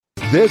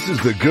This is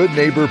the Good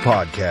Neighbor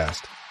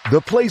Podcast,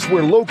 the place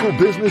where local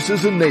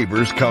businesses and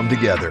neighbors come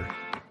together.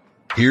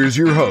 Here's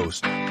your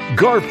host,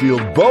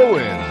 Garfield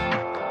Bowen.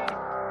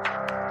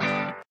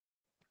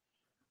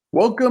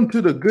 Welcome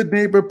to the Good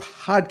Neighbor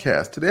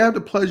Podcast. Today I have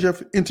the pleasure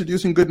of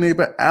introducing good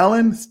neighbor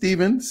Alan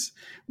Stevens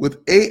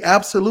with A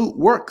Absolute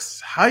Works.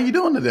 How are you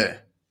doing today?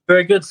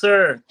 Very good,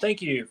 sir.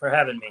 Thank you for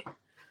having me.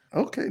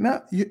 Okay,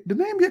 now the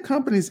name of your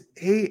company is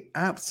A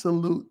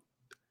Absolute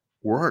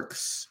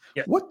Works.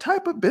 Yep. What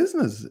type of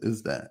business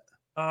is that?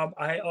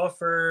 I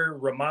offer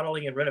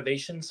remodeling and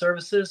renovation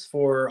services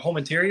for home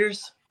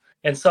interiors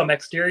and some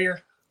exterior.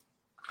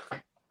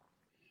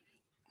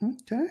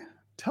 Okay.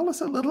 Tell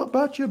us a little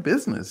about your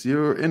business.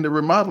 You're into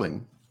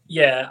remodeling.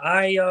 Yeah,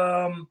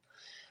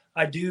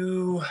 I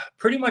do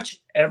pretty much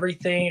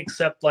everything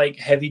except like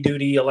heavy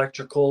duty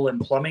electrical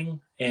and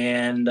plumbing.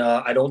 And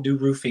I don't do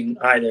roofing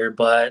either,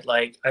 but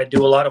like I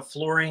do a lot of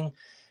flooring.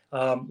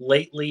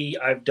 Lately,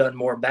 I've done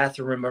more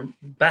bathroom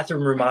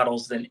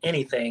remodels than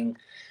anything.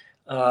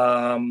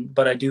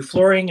 But I do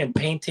flooring and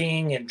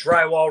painting and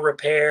drywall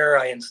repair.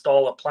 I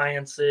install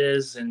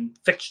appliances and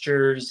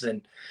fixtures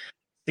and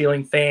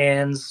ceiling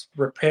fans,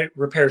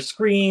 repair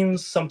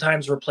screens,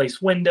 sometimes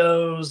replace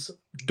windows,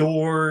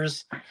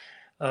 doors.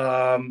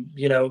 I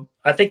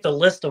think the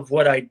list of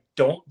what I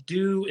don't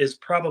do is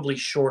probably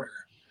shorter.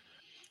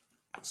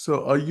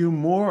 So are you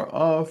more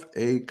of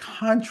a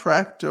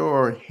contractor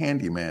or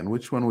handyman?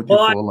 Which one would you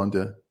fall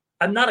under?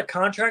 I'm not a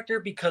contractor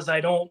because I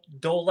don't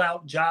dole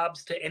out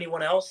jobs to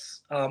anyone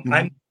else. I'm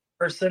the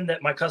person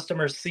that my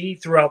customers see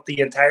throughout the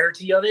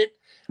entirety of it.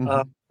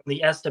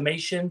 The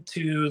estimation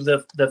to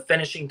the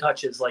finishing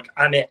touches, like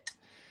I'm it.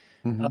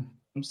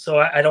 So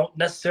I don't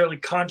necessarily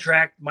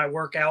contract my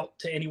work out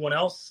to anyone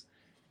else,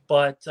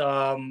 but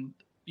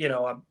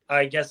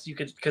I guess you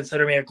could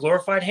consider me a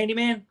glorified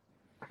handyman.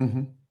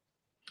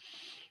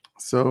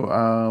 So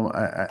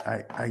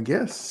I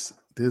guess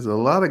there's a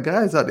lot of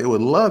guys out there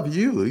would love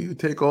you. You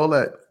take all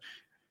that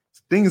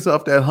things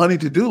off that honey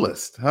to-do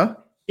list, huh?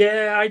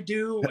 Yeah, I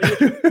do.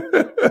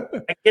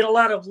 I get a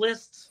lot of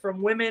lists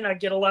from women. I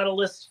get a lot of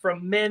lists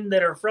from men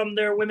that are from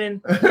their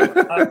women.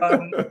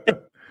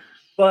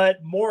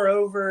 But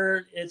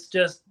moreover, it's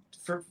just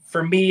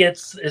for me,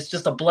 it's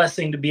just a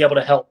blessing to be able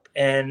to help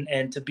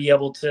and to be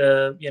able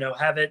to,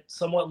 have it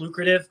somewhat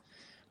lucrative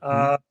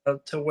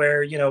to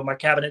where, my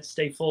cabinets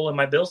stay full and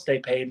my bills stay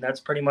paid. And that's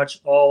pretty much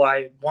all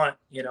I want.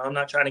 I'm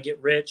not trying to get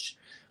rich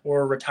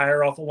or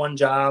retire off of one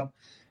job.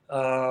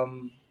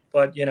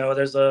 But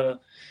there's a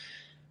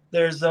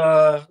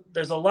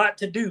lot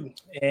to do,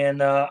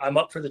 and I'm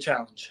up for the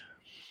challenge.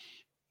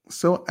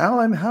 So,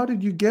 Alan, how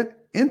did you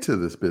get into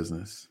this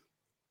business?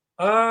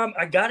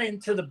 I got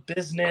into the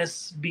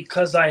business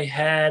because I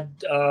had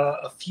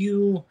a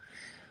few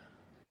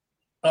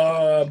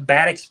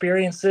bad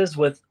experiences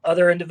with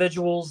other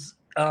individuals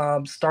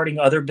starting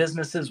other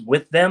businesses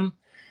with them,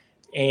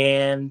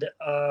 and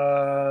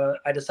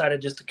I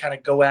decided just to kind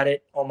of go at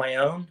it on my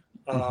own.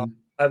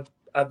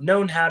 I've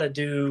known how to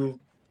do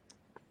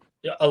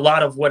a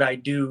lot of what I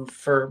do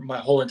for my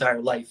whole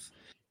entire life.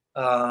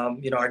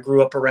 I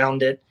grew up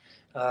around it.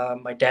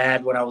 My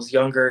dad, when I was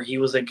younger, he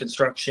was in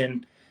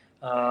construction.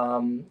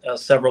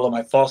 Several of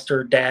my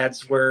foster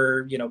dads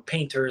were,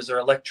 painters or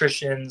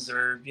electricians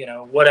or,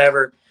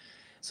 whatever.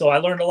 So I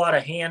learned a lot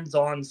of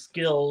hands-on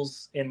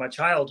skills in my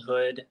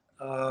childhood.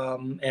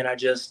 And I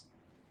just,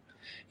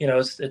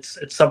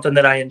 it's something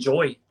that I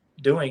enjoy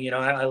doing.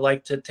 I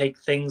like to take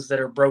things that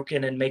are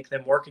broken and make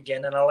them work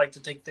again, and I like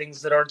to take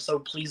things that aren't so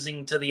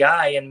pleasing to the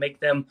eye and make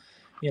them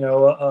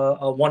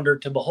a wonder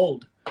to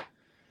behold.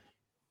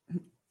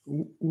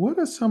 What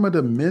are some of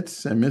the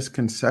myths and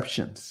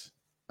misconceptions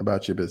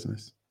about your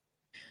business?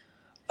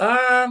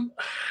 That's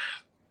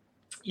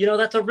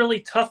a really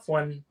tough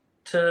one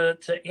to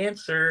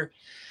answer.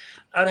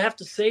 I'd have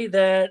to say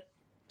that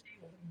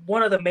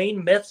one of the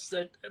main myths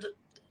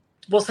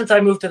since I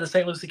moved to the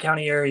St. Lucie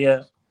County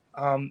area,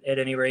 at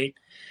any rate,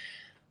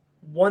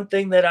 one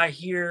thing that I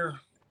hear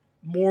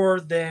more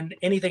than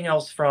anything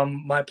else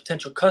from my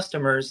potential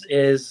customers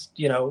is,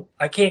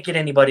 I can't get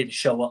anybody to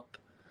show up.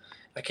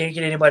 I can't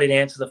get anybody to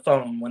answer the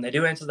phone. When they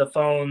do answer the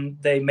phone,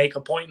 they make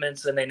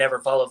appointments and they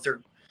never follow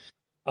through.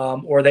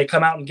 Or they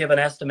come out and give an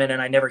estimate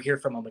and I never hear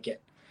from them again.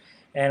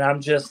 And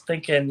I'm just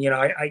thinking,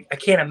 I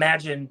can't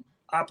imagine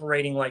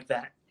operating like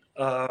that.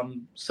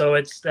 So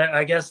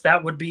I guess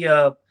that would be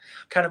a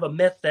kind of a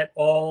myth that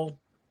all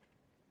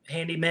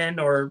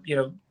handymen or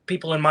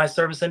people in my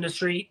service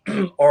industry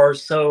are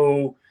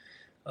so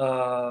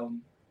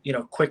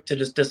quick to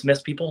just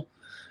dismiss people.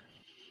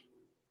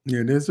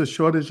 Yeah, there's a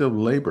shortage of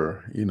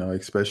labor,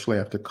 especially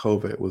after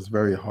COVID. It was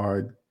very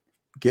hard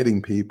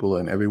getting people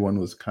and everyone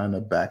was kind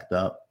of backed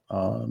up.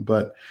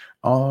 But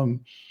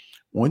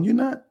when you're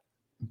not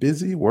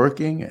busy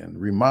working and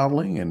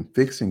remodeling and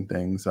fixing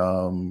things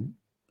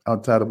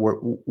outside of work,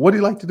 what do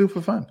you like to do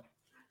for fun?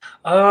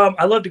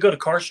 I love to go to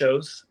car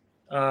shows.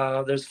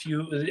 There's a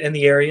few in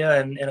the area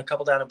and a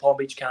couple down in Palm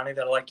Beach County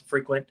that I like to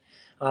frequent.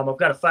 I've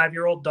got a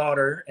 5-year-old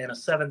daughter and a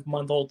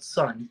 7-month-old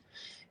son.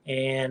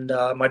 and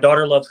my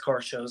daughter loves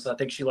car shows. I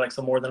think she likes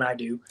them more than I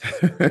do.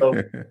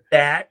 So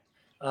that,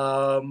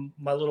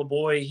 my little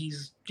boy,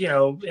 he's,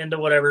 into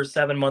whatever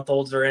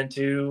 7-month-olds are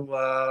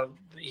into.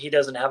 He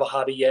doesn't have a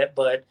hobby yet,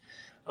 but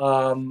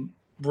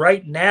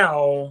right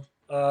now,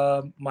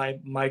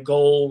 my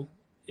goal,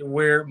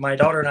 where my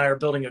daughter and I are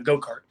building a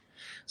go-kart.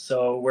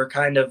 So we're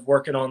kind of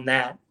working on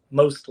that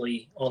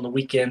mostly on the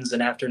weekends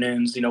and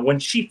afternoons, when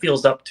she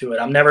feels up to it.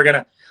 I'm not going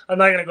to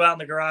go out in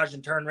the garage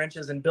and turn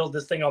wrenches and build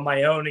this thing on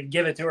my own and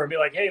give it to her and be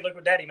like, hey, look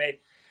what daddy made.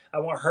 I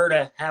want her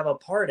to have a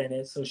part in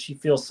it, so she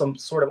feels some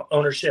sort of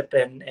ownership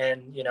and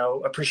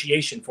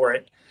appreciation for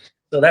it.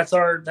 So that's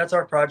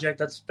our project.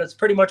 That's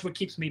pretty much what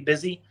keeps me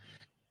busy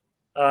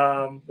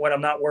when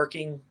I'm not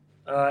working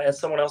at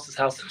someone else's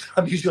house.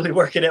 I'm usually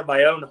working at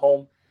my own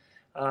home.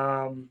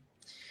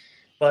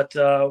 But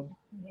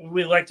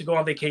we like to go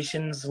on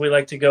vacations. We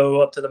like to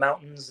go up to the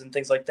mountains and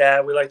things like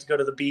that. We like to go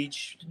to the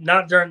beach,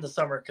 not during the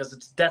summer because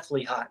it's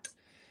deathly hot.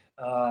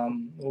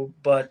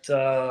 But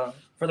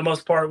for the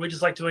most part, we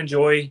just like to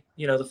enjoy,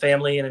 the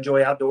family and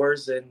enjoy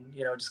outdoors and,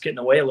 just getting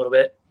away a little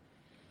bit.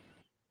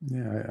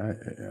 Yeah,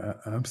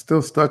 I'm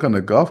still stuck on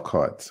the golf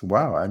carts.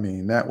 Wow. I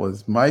mean, that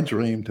was my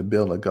dream to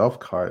build a golf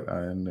cart.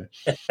 And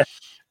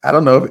I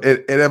don't know if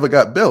it ever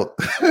got built.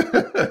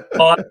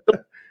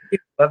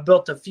 I've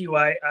built a few.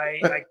 I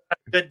got a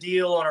good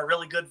deal on a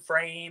really good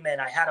frame, and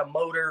I had a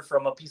motor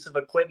from a piece of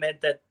equipment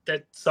that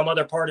some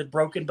other part had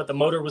broken, but the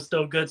motor was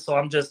still good. So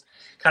I'm just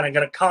kind of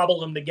going to cobble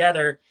them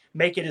together,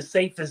 make it as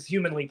safe as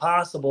humanly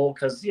possible,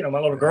 because my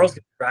little girl's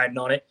gonna be riding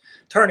on it.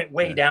 Turn it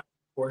way down,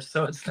 of course,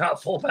 so it's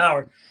not full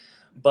power.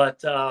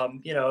 But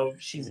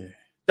she's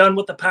done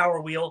with the Power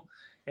Wheel,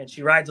 and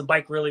she rides a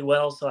bike really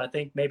well. So I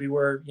think maybe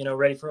we're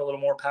ready for a little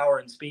more power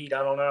and speed.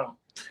 I don't know.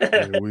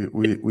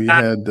 we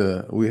had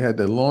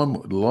the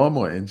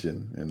lawnmower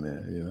engine in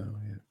there,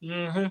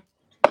 Yeah.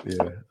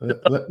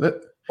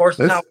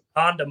 Horsepower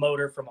Honda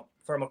motor from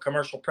a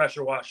commercial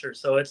pressure washer,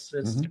 so it's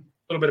a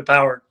little bit of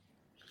power.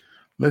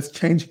 Let's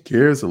change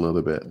gears a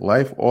little bit.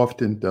 Life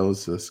often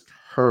throws us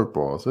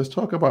curveballs. Let's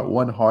talk about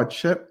one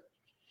hardship,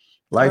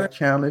 life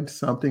challenge,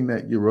 something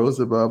that you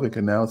rose above and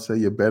can now say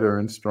you're better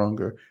and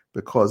stronger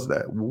because of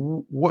that.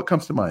 What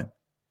comes to mind?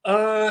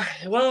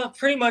 Well,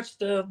 pretty much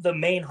the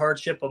main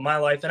hardship of my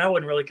life, and I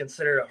wouldn't really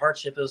consider it a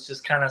hardship. It was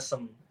just kind of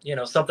some,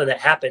 something that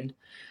happened.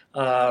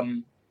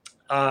 I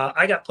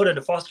got put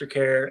into foster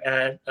care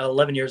at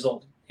 11 years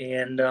old,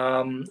 and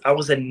I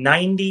was in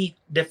 90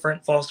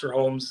 different foster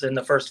homes in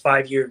the first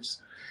 5 years.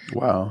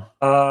 Wow.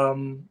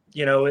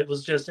 It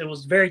was a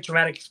very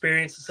traumatic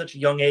experience at such a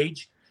young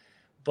age,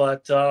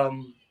 but I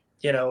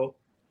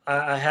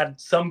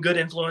had some good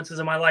influences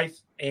in my life,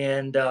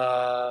 and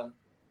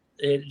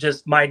it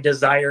just, my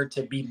desire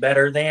to be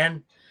better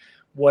than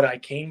what I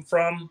came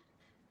from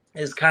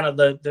is kind of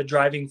the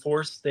driving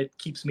force that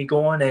keeps me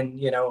going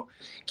and,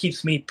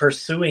 keeps me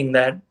pursuing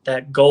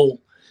that goal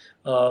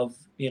of,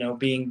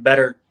 being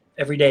better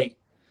every day.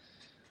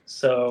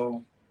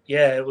 So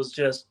yeah, it was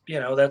just,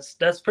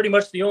 that's pretty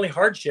much the only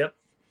hardship.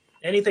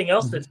 Anything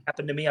else that's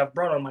happened to me, I've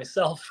brought on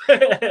myself.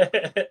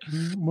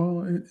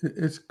 Well,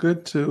 it's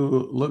good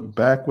to look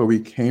back where we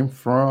came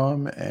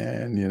from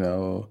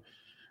and,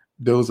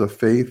 those of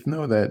faith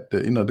know that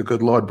the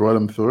good Lord brought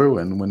them through,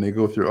 and when they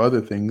go through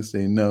other things,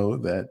 they know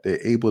that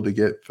they're able to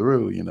get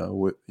through.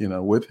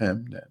 With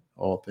Him, that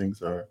all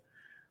things are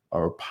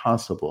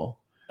possible.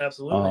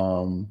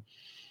 Absolutely.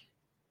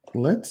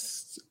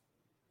 Let's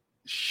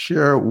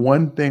share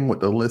one thing with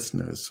the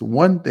listeners.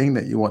 One thing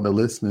that you want the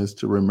listeners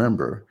to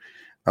remember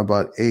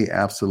about A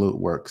Absolute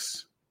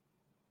Works.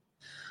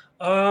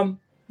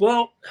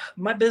 Well,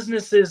 my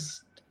business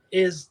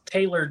is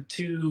tailored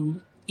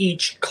to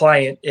each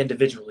client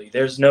individually.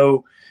 There's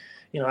no,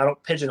 I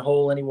don't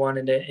pigeonhole anyone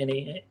into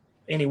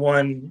any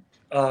one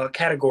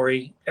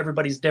category.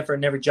 Everybody's different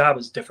and every job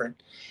is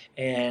different.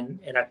 And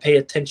I pay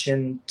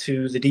attention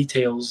to the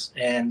details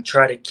and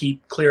try to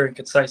keep clear and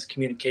concise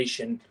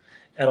communication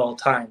at all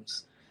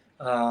times.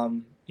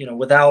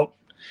 Without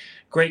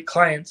great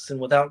clients and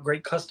without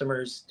great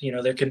customers,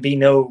 there can be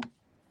no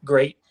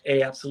great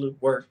A Absolute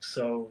Work.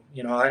 So,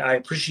 I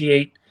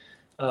appreciate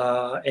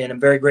and I'm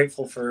very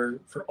grateful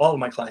for all of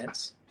my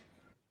clients.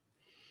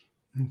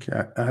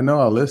 Okay. I know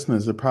our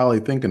listeners are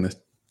probably thinking of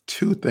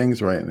two things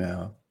right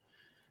now.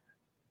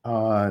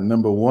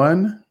 Number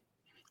one,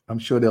 I'm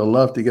sure they'll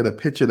love to get a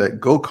picture of that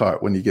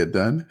go-kart when you get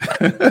done.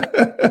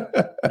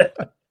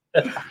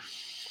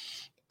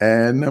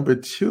 And number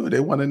two, they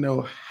want to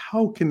know,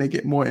 how can they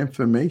get more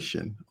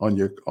information on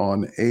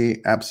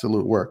A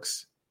Absolute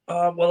Works?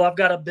 Well, I've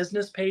got a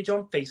business page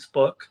on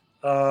Facebook.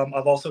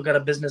 I've also got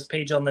a business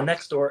page on the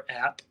Nextdoor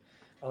app.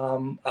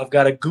 I've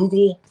got a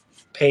Google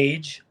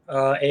page,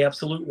 A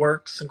Absolute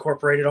Works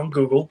Incorporated on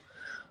Google,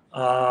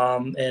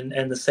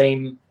 and the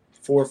same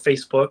for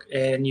Facebook.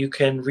 And you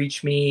can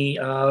reach me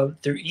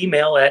through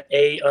email at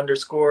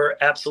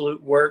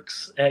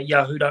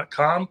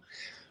a_absoluteworks@yahoo.com,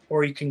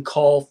 or you can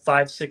call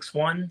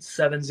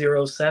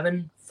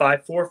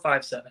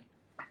 561-707-5457.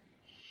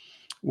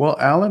 Well,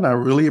 Alan, I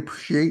really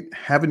appreciate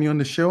having you on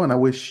the show, and I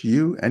wish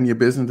you and your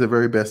business the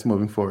very best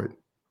moving forward.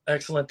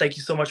 Excellent. Thank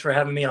you so much for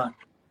having me on.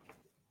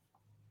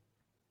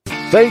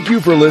 Thank you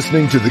for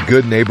listening to the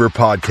Good Neighbor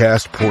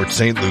Podcast, Port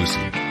St.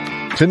 Lucie.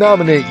 To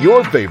nominate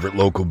your favorite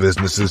local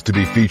businesses to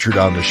be featured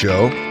on the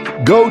show,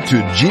 go to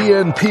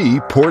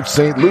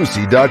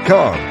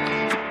gnpportstlucie.com.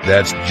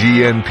 That's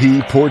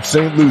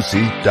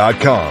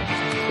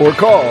gnpportstlucie.com. Or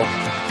call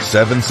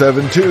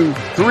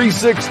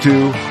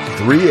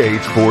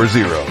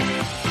 772-362-3840.